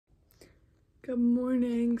Good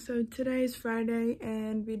morning. So today's Friday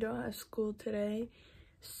and we don't have school today.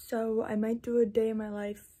 So I might do a day in my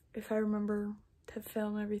life if I remember to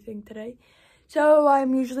film everything today. So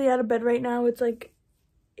I'm usually out of bed right now. It's like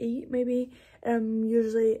 8 maybe. And I'm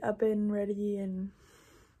usually up and ready and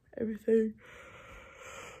everything.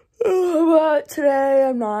 But today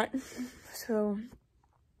I'm not. So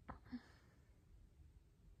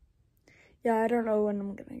yeah, I don't know when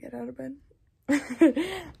I'm gonna get out of bed.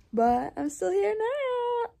 But I'm still here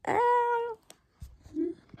now.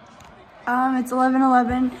 It's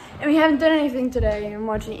 11:11 and we haven't done anything today. I'm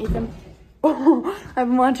watching Ethan. I've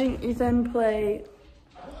been watching Ethan play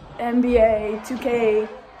NBA 2K.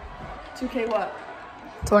 2K what?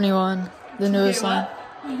 21. The newest one.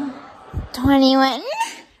 21.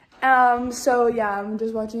 So yeah, I'm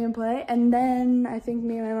just watching him play, and then I think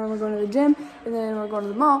me and my mom are going to the gym, and then we're going to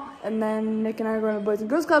the mall, and then Nick and I are going to Boys and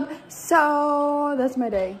Girls Club. So that's my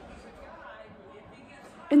day.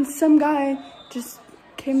 And some guy just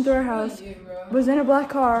came to our house, was in a black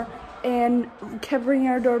car, and kept ringing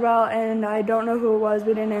our doorbell, and I don't know who it was.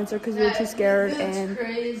 We didn't answer because we were too scared, and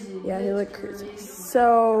Crazy. yeah, he looked crazy.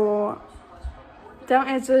 So don't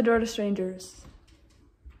answer the door to strangers.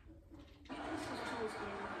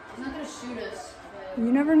 He's not gonna shoot us.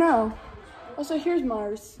 You never know. Also, here's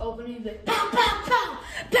Mars. Opening the pow, pow, pow,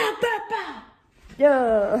 pow, pow, pow.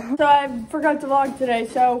 Yeah. So I forgot to vlog today.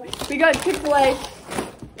 So we got Chick-fil-A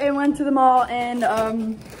and went to the mall, and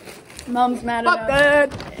Mom's mad at us.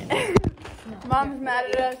 Mom's mad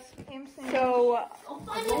at us. So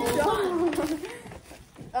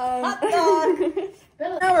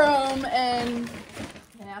now we're home, and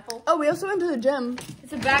An apple. oh, we also went to the gym.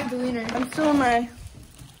 It's a bag deleaner. I'm still in my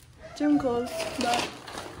gym clothes, but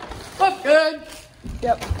what's good?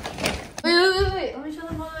 Yep. Wait. Let me show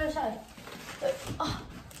them on the other side. Oh.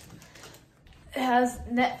 It has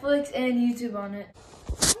Netflix and YouTube on it.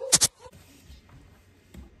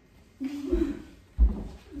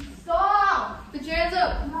 Stop! Put your hands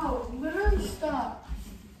up. No, literally stop.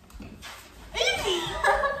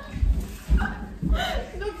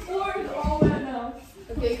 The floor is all wet now.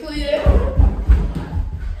 Okay, clean it.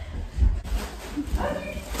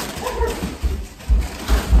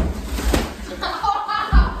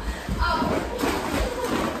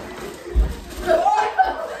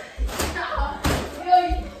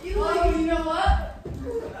 You know what?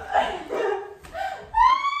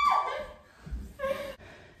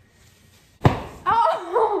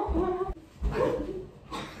 Oh!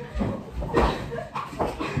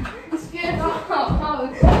 I'm scared.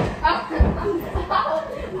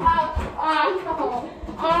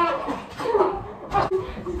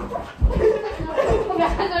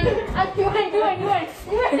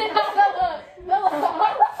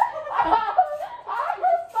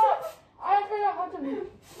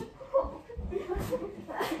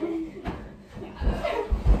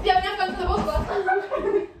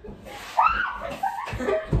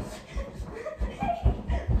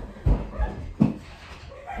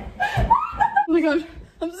 Oh my gosh,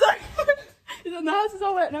 I'm sorry. The house is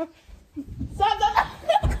all wet now. Stop.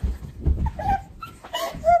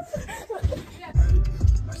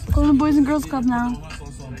 Going to Boys and Girls Club now.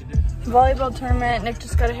 Volleyball tournament. Nick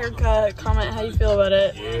just got a haircut. Comment how you feel about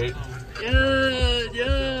it.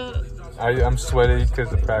 Yeah. I'm sweaty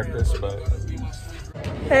because of practice, but...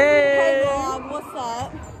 Hey Mom, what's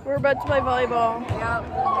up? we're about to play volleyball.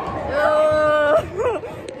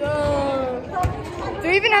 Do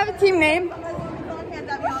we even have a team name?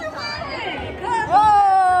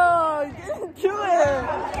 Oh, get into it!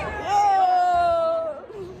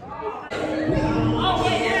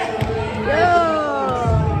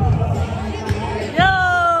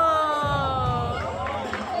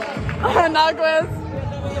 Naguas!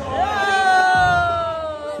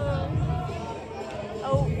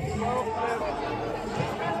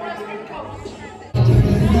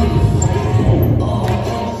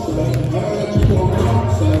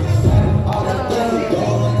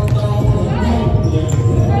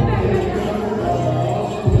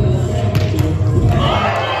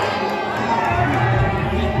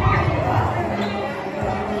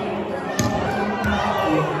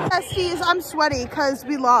 I'm sweaty because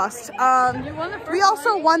we lost. We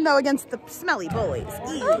also won though against the smelly bullies.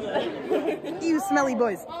 Ew, smelly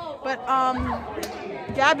boys. But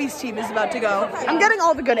Gabby's team is about to go. I'm getting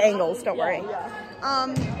all the good angles, don't worry.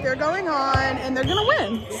 They're going on and they're gonna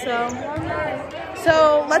win.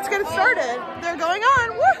 So let's get it started. They're going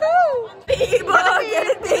on. Woohoo! Beep,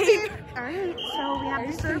 beep. Alright, so we have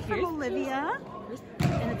the serve from Olivia.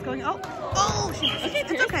 And it's going, oh,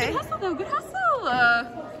 it's okay. Good hustle though, good hustle.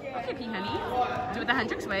 Okay, honey. Do it the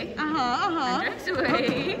Hendrix way. Hendrix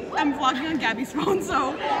way. I'm vlogging on Gabby's phone,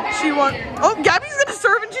 so she won't. Oh, Gabby's gonna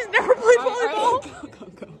serve and she's never played volleyball.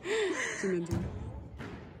 Go.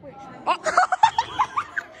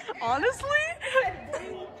 Honestly,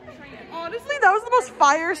 that was the most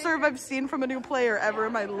fire serve I've seen from a new player ever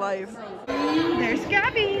in my life. There's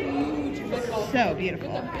Gabby. So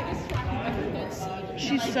beautiful.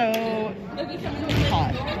 She's so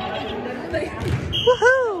hot.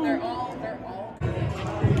 Woohoo!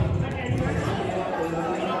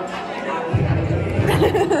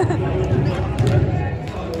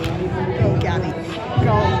 Go, Gabby.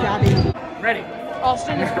 Go, Gabby. Ready.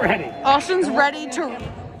 Austin's Ready. Austin's ready to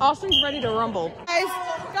rumble. Guys,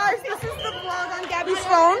 this is the vlog on Gabby's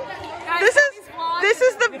phone. This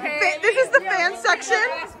is the fan section.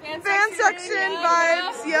 Fan section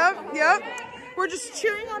vibes. Yep. We're just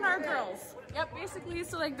cheering on our girls. Yep, basically,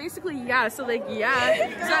 so yeah. So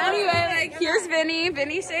anyway, like, here's Vinny.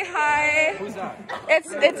 Vinny, say hi. Who's that?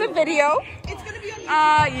 It's a video. It's gonna be on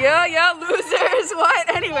Yeah, losers. What?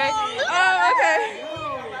 Anyway. Okay.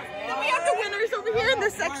 Then we have the winners over here in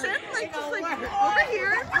this section. Like, just like over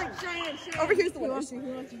here. Like, over here's the winners.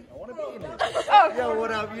 Yo,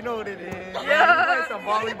 what up? You know what it is. Yeah. Play some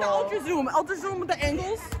volleyball. Ultra zoom with the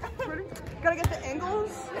angles. Ready? Gotta get the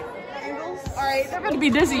angles. All right, they're gonna be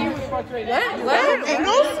dizzy. What?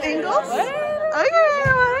 Angles? Okay.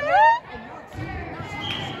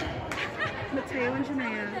 Mateo and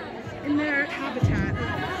Janaea in their habitat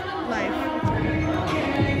life.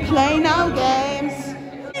 Play no games.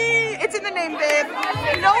 It's in the name, babe.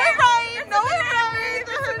 Know it right. The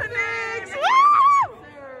Phoenix. Woo!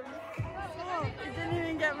 I didn't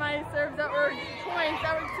even get my serves that were points.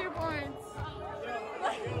 That were 2 points.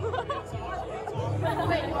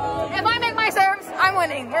 If I make my serves, I'm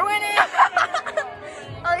winning. We're winning.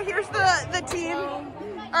 All right, here's the team. All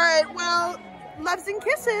right, well, loves and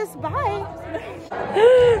kisses. Bye.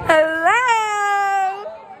 Hello.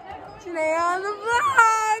 Today on the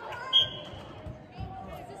vlog.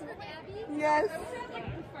 Yes.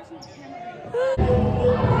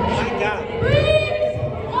 My God.